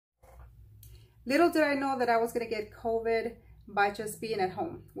Little did I know that I was going to get COVID by just being at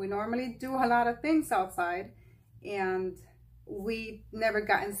home. We normally do a lot of things outside, and we never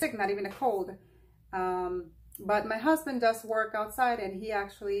gotten sick, not even a cold. But my husband does work outside, and he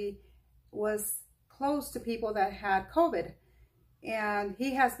actually was close to people that had COVID. And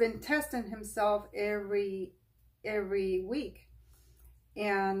he has been testing himself every week.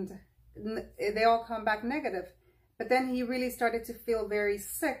 And they all come back negative. But then he really started to feel very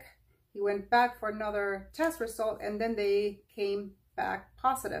sick. He went back for another test result, and then they came back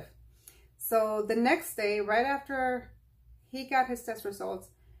positive. So the next day, right after he got his test results,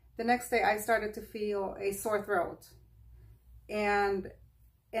 the next day I started to feel a sore throat. And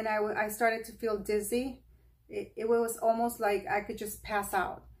I started to feel dizzy. It was almost like I could just pass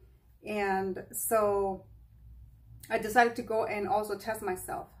out. And so I decided to go and also test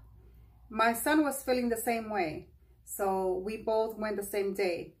myself. My son was feeling the same way. So we both went the same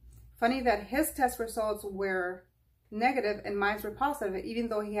day. Funny that his test results were negative and mine were positive, even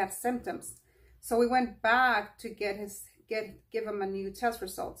though he had symptoms. So we went back to give him a new test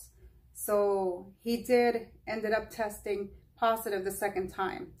results. So he ended up testing positive the second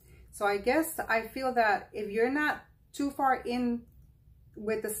time. So I guess I feel that if you're not too far in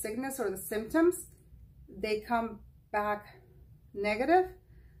with the sickness or the symptoms, they come back negative.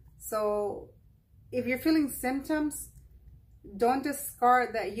 So if you're feeling symptoms, don't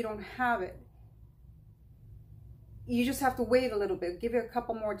discard that you don't have it. You just have to wait a little bit. Give it a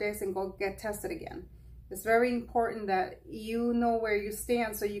couple more days and go get tested again. It's very important that you know where you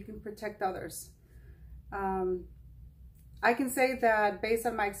stand so you can protect others. I can say that based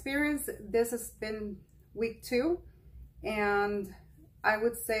on my experience, this has been week 2, and I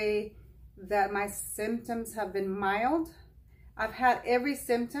would say that my symptoms have been mild. I've had every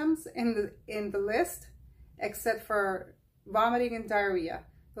symptoms in the list except for vomiting and diarrhea.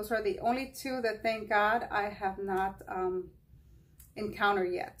 Those are the only 2 that, thank God, I have not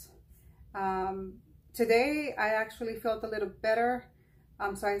encountered yet. Today I actually felt a little better,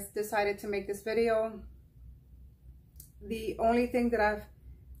 so I decided to make this video. The only thing that I've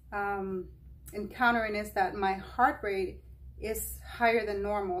encountering is that my heart rate is higher than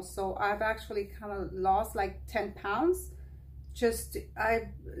normal. So I've actually kind of lost like 10 pounds just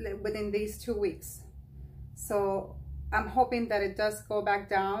within these 2 weeks. So I'm hoping that it does go back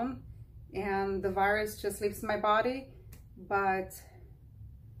down and the virus just leaves my body, but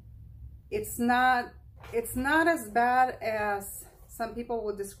it's not as bad as some people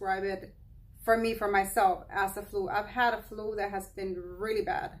would describe it. For myself, as a flu. I've had a flu that has been really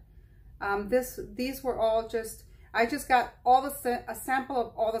bad. These were all I just got a sample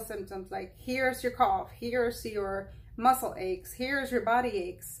of all the symptoms. Like, here's your cough, here's your muscle aches, here's your body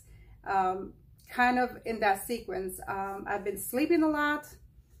aches, kind of in that sequence. I've been sleeping a lot,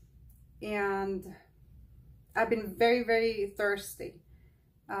 and I've been very, very thirsty.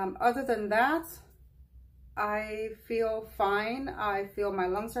 Other than that, I feel fine. I feel my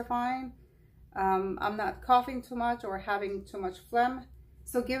lungs are fine. I'm not coughing too much or having too much phlegm.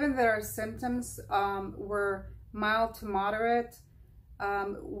 So given that our symptoms were mild to moderate,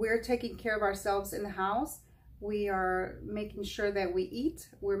 we're taking care of ourselves in the house. We are making sure that we eat.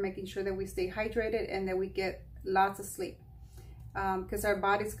 We're making sure that we stay hydrated and that we get lots of sleep, because our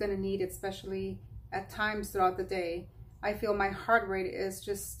body's going to need it, especially at times throughout the day. I feel my heart rate is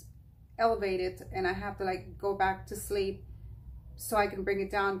just elevated, and I have to like go back to sleep so I can bring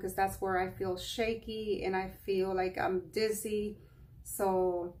it down, because that's where I feel shaky and I feel like I'm dizzy.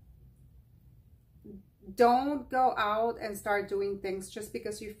 So don't go out and start doing things just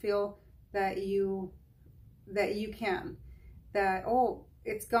because you feel that you can. That, oh,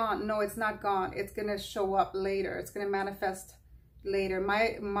 it's gone. No, it's not gone. It's gonna show up later. It's gonna manifest later.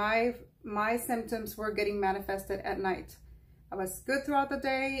 My symptoms were getting manifested at night. I was good throughout the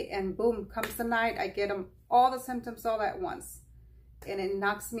day, and boom, comes the night, I get all the symptoms all at once. And it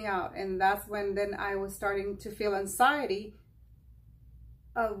knocks me out. And that's when then I was starting to feel anxiety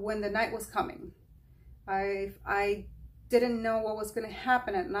of when the night was coming. I didn't know what was going to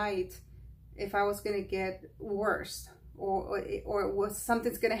happen at night, if I was going to get worse or was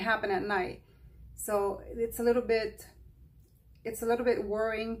something's going to happen at night. So it's a little bit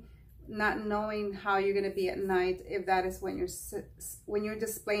worrying, not knowing how you're going to be at night if that is when you're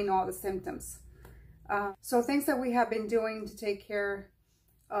displaying all the symptoms. So things that we have been doing to take care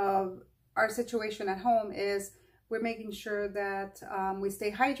of our situation at home is we're making sure that we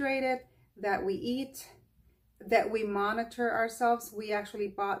stay hydrated, that we eat, that we monitor ourselves. We actually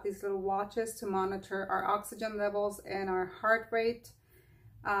bought these little watches to monitor our oxygen levels and our heart rate.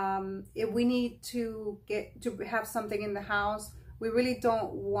 If we need to have something in the house, we really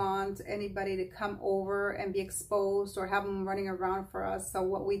don't want anybody to come over and be exposed or have them running around for us. So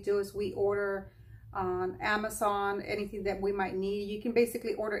what we do is we order on Amazon anything that we might need. You can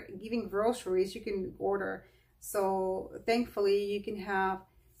basically order, even groceries you can order. So thankfully you can have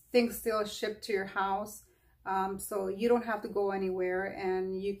things still shipped to your house, so you don't have to go anywhere,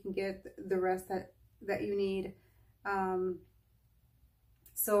 and you can get the rest that you need.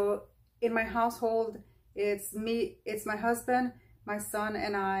 So in my household, it's me, it's my husband, my son,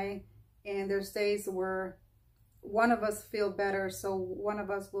 and I, and there's days where one of us feel better, so one of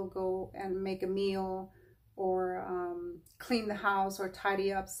us will go and make a meal or clean the house or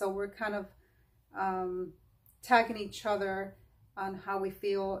tidy up. So we're kind of tagging each other on how we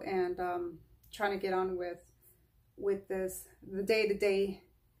feel, and trying to get on with this, the day-to-day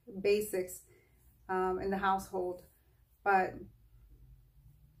basics in the household. But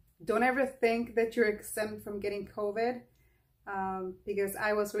don't ever think that you're exempt from getting COVID, because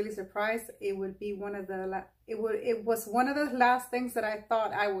I was really surprised. It would be one of the it was one of the last things that I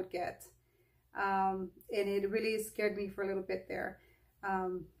thought I would get, and it really scared me for a little bit there.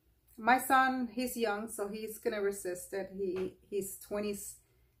 My son, he's young, so he's gonna resist it. He's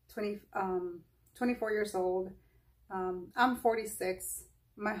 24 years old. I'm 46.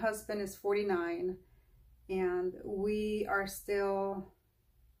 My husband is 49, and we are still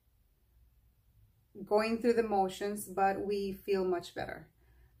going through the motions, but we feel much better.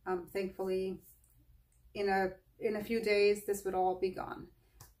 Thankfully, in a few days, this would all be gone.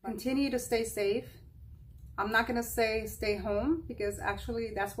 Continue to stay safe. I'm not gonna say stay home, because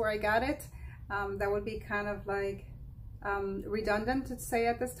actually that's where I got it. That would be kind of like redundant to say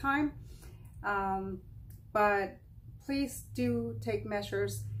at this time. But please do take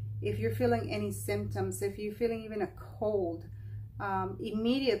measures. If you're feeling any symptoms, if you're feeling even a cold,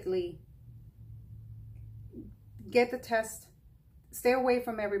 immediately get the test. Stay away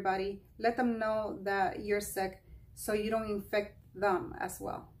from everybody. Let them know that you're sick, so you don't infect them as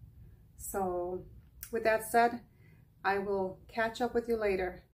well. So with that said, I will catch up with you later.